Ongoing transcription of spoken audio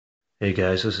Hey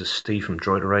guys, this is Steve from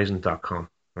DroidHorizon.com.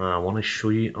 I want to show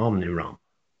you OmniROM.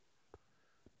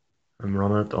 I'm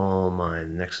running it on my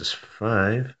Nexus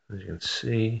 5, as you can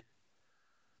see.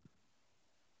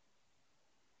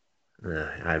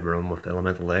 I run with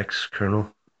Elemental X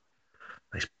kernel.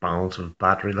 Nice balance of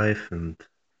battery life and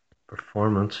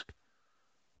performance.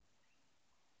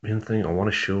 Main thing I want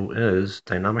to show is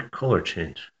dynamic color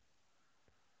change.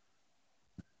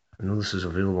 I know this is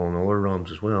available on other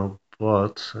ROMs as well,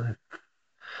 but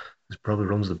this probably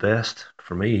runs the best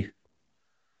for me.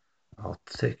 I'll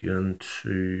take you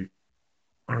into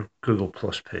our Google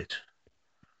Plus page.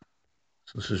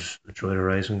 So this is the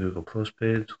DroidHorizon Google Plus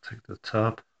page. I'll take the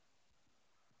top.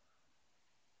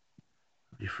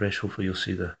 Refresh, hopefully you'll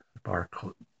see the bar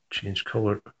change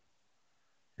color.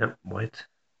 Yep, white.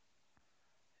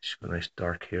 It's got a nice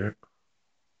dark here.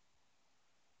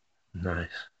 Nice.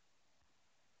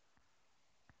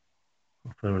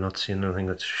 Hopefully we're not seeing anything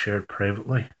that's shared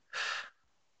privately. Let's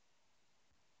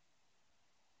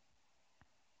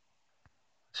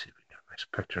see if we get a nice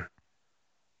picture.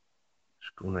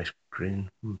 Just go nice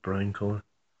green and brown color.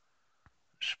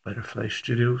 Spiderfly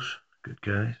Studios, good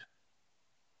guys.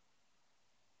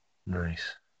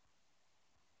 Nice.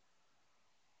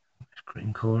 Nice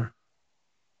green color.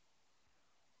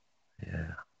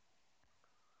 Yeah.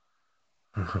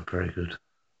 Very good.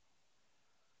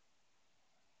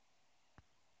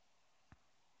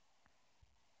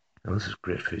 Now this is a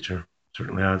great feature.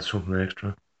 Certainly adds something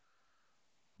extra.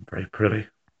 Very pretty.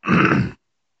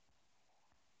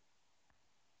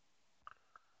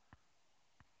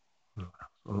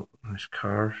 Oh, nice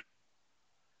cars.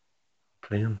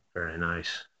 Plane, very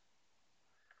nice.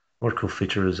 Another cool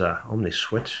feature is Omni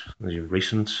Switch. There's your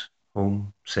recents,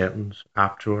 home, settings,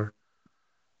 app drawer,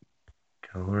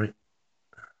 gallery.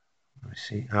 Let me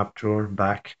see, app drawer,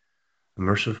 back,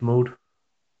 immersive mode.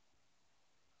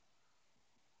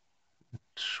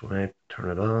 Swipe, turn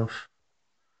it off.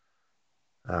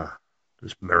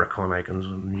 There's Miracon icons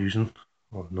I'm using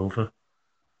on Nova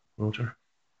Motor.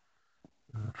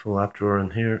 Full app drawer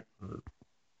in here.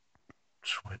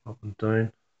 Swipe up and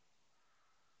down.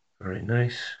 Very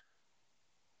nice.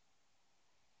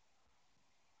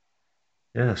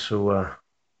 Yeah, so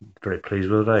very pleased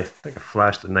with it. I think I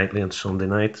flashed it nightly on Sunday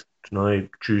night. It's now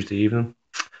Tuesday evening.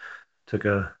 Took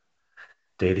a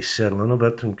daily settle in a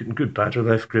bit and getting good battery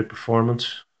life, great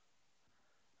performance.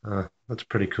 That's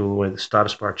pretty cool the way the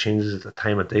status bar changes at the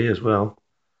time of day as well.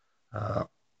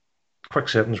 Quick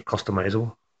settings are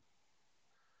customizable.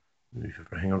 Move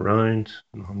everything around,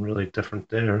 nothing really different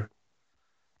there.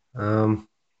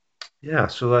 Yeah,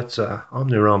 so that's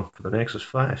OmniROM for the Nexus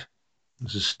 5.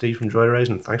 This is Steve from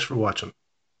DroidHorizon. Thanks for watching.